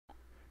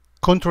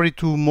contrary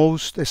to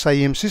most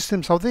SIEM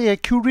systems out there,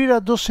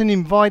 QRadar doesn't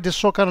invite the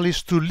SOC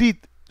analyst to lead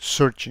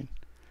searching.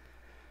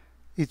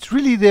 It's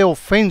really the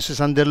offenses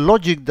and the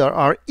logic that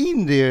are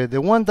in there, the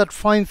one that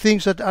find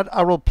things that are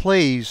out of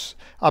place,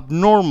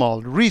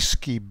 abnormal,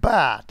 risky,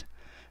 bad,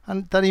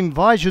 and that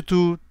invites you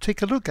to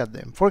take a look at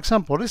them. For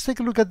example, let's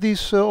take a look at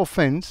this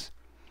offense.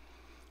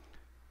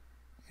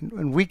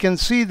 And we can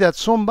see that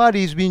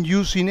somebody has been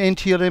using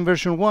NTLM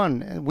version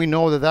 1. And we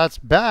know that that's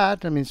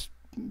bad. I mean,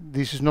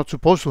 this is not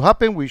supposed to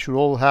happen. We should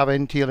all have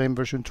NTLM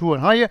version 2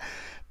 and higher.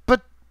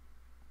 But,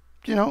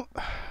 you know,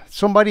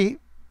 somebody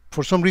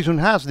for some reason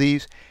has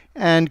these.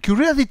 And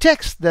QRadar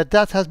detects that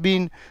there's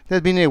been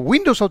a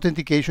Windows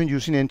authentication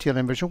using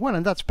NTLM version 1,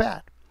 and that's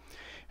bad.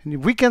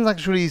 And we can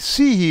actually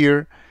see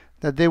here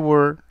that there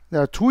are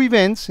two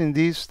events in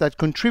this that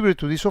contribute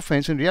to this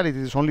offense. In reality,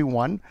 there's only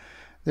one.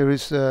 There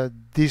is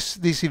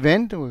this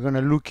event. We're going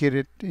to look at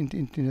it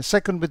in a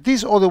second. But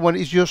this other one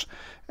is just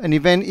an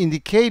event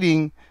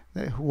indicating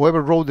that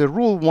whoever wrote the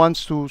rule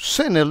wants to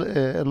send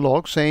a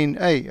log saying,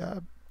 hey,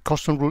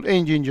 custom rule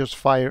engine just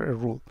fire a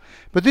rule.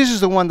 But this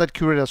is the one that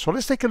QRadar saw.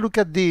 Let's take a look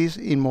at this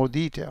in more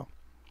detail.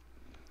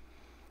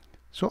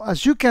 So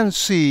as you can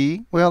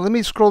see, well, let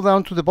me scroll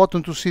down to the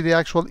bottom to see the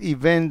actual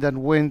event that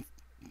went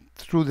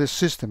through the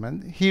system.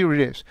 And here it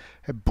is.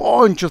 A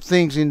bunch of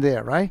things in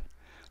there, right?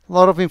 A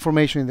lot of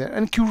information in there.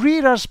 And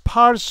QRadar's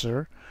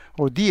parser,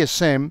 or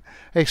DSM,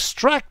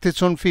 extracted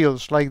some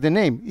fields like the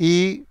name,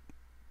 E.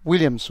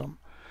 Williamson.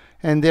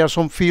 And there are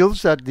some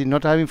fields that did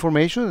not have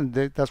information, and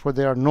that's why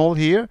they are null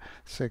here.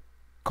 It's a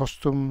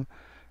custom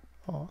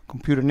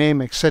computer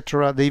name,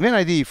 etc. The event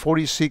ID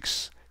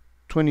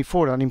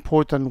 4624, an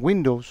important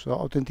Windows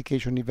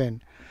authentication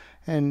event.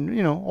 And,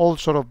 you know, all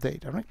sort of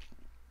data, right?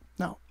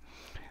 Now,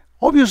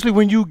 obviously,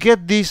 when you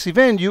get this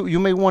event, you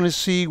may want to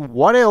see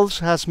what else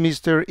has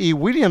Mr. E.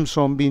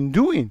 Williamson been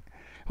doing.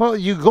 Well,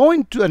 you go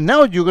into, and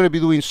now you're going to be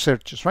doing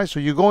searches, right?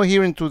 So you go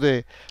here into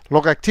the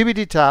log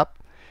activity tab,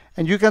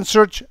 and you can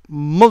search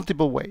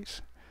multiple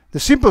ways. The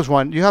simplest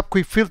one, you have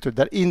quick filter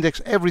that index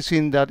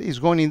everything that is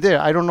going in there.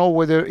 I don't know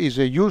whether it's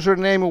a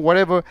username or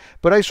whatever,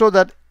 but I saw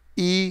that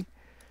E.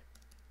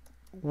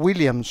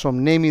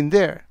 Williamson name in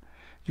there.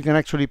 You can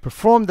actually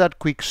perform that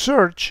quick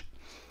search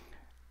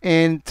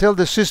and tell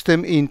the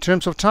system in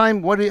terms of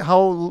time,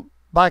 how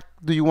back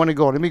do you want to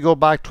go? Let me go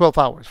back 12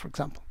 hours, for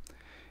example.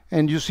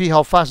 And you see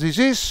how fast this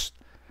is.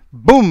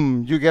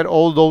 Boom, you get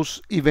all those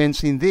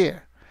events in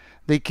there.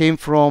 They came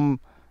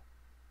from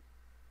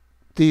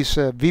these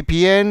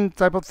VPN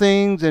type of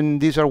things,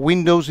 and these are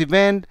Windows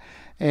event.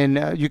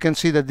 And you can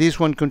see that this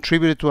one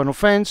contributed to an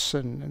offense,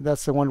 and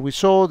that's the one we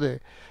saw.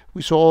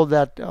 We saw all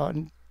that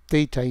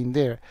data in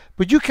there.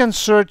 But you can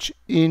search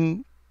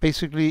in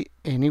basically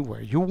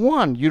anywhere you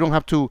want. You don't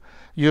have to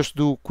just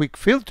do quick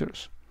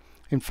filters.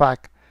 In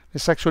fact,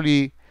 let's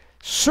actually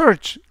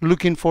search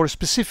looking for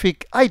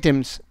specific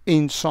items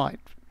inside.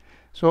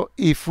 So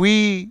if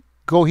we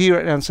go here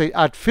and say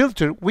add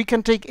filter, we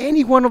can take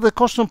any one of the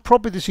custom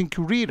properties in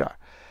QRadar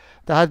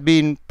that had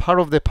been part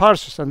of the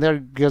parsers, and there are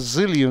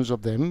gazillions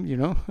of them, you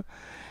know.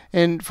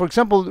 And for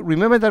example,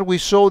 remember that we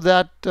saw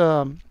that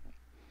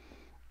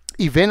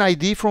event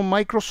ID from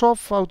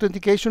Microsoft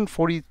authentication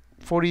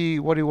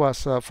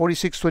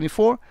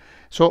 4624.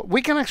 So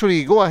we can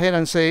actually go ahead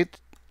and say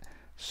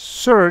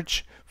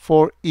search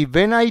for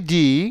event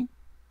ID,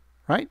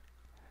 right,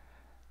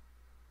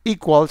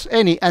 equals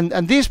any,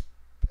 and this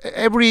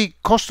every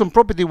custom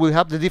property will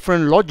have the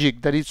different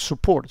logic that it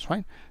supports,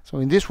 right? So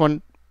in this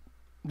one,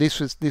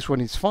 this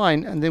one is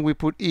fine, and then we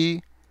put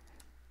E.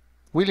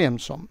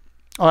 Williamson.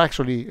 Oh,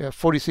 actually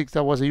 46,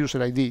 that was a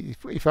user ID.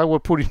 If I were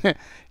putting a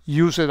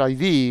user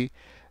ID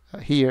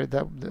here,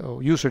 that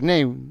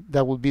username,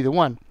 that would be the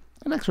one.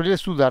 And actually,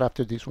 let's do that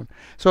after this one.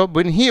 So,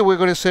 but here we're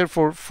going to search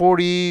for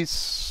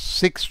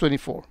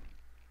 4624.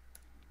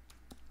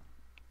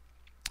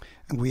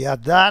 And we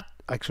add that.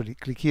 Actually,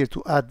 click here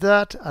to add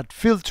that, add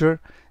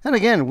filter. And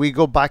again, we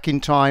go back in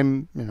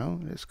time, you know,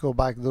 let's go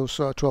back those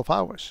 12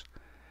 hours.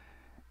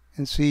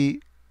 And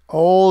see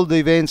all the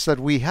events that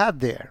we had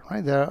there,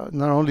 right? There are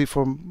not only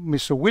from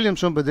Mr.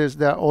 Williamson, but there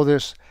are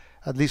others,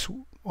 at least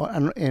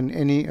and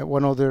any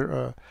one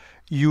other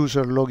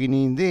user logging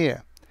in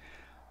there.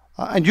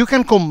 And you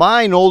can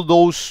combine all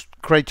those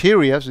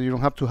criteria, so you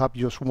don't have to have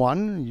just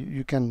one.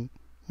 You can,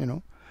 you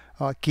know,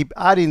 keep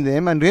adding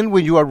them. And then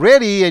when you are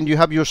ready and you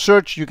have your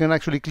search, you can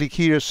actually click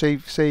here,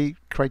 say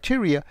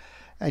criteria,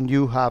 and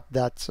you have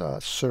that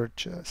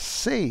search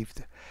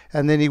saved.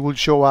 And then it will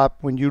show up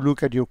when you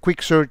look at your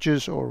quick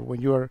searches, or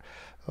when you are,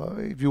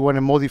 if you want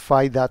to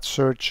modify that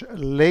search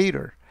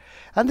later.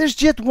 And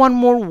there's yet one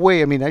more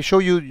way. I mean, I show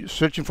you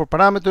searching for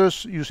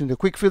parameters using the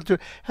quick filter,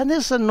 and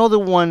there's another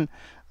one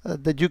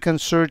that you can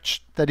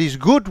search that is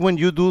good when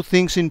you do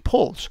things in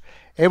polls.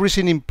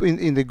 Everything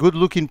in the good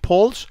looking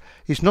polls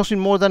is nothing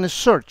more than a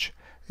search.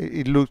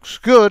 It looks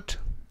good.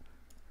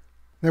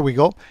 There we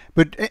go.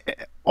 But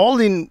all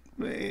in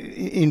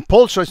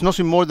polls is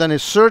nothing more than a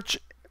search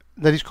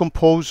that is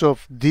composed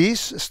of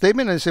this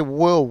statement. And I say,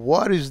 well,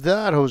 what is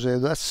that, Jose?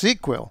 That's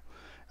SQL.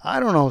 I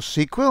don't know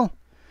SQL.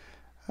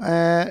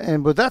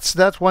 But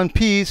that's one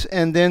piece,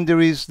 and then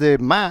there is the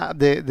map,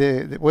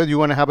 whether you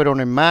want to have it on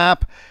a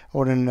map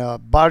or in a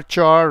bar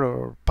chart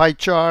or pie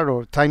chart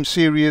or time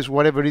series,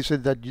 whatever it is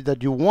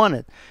that you want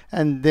it,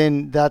 and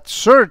then that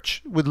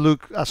search would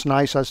look as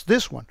nice as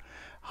this one.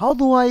 How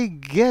do I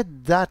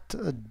get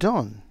that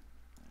done?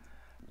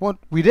 Well,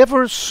 with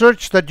every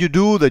search that you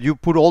do, that you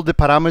put all the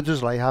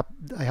parameters, like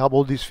I have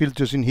all these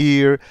filters in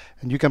here,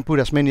 and you can put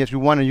as many as you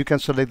want, and you can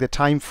select the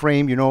time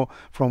frame, you know,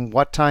 from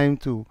what time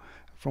to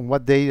from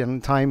what date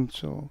and time.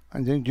 So,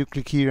 and then you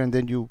click here, and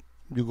then you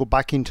go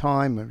back in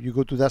time, or you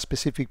go to that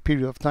specific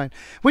period of time.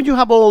 When you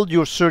have all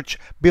your search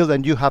built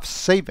and you have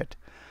saved it,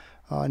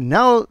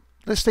 now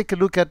let's take a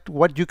look at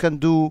what you can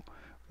do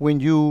when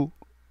you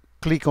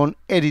click on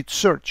Edit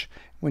Search.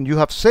 When you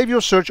have saved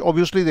your search,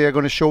 obviously they are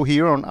going to show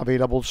here on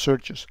Available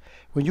Searches.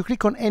 When you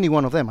click on any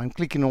one of them, I'm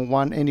clicking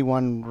on any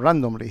one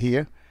randomly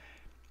here.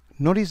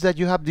 Notice that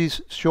you have this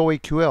Show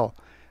AQL.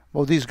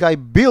 Well, this guy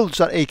builds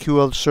that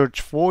AQL search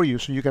for you,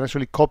 so you can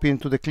actually copy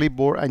into the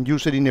clipboard and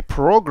use it in a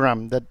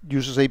program that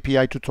uses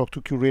API to talk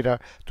to QRadar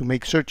to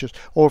make searches,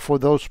 or for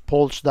those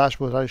Pulse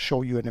dashboards I'll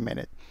show you in a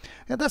minute.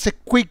 And that's a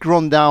quick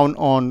rundown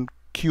on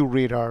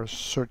QRadar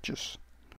searches.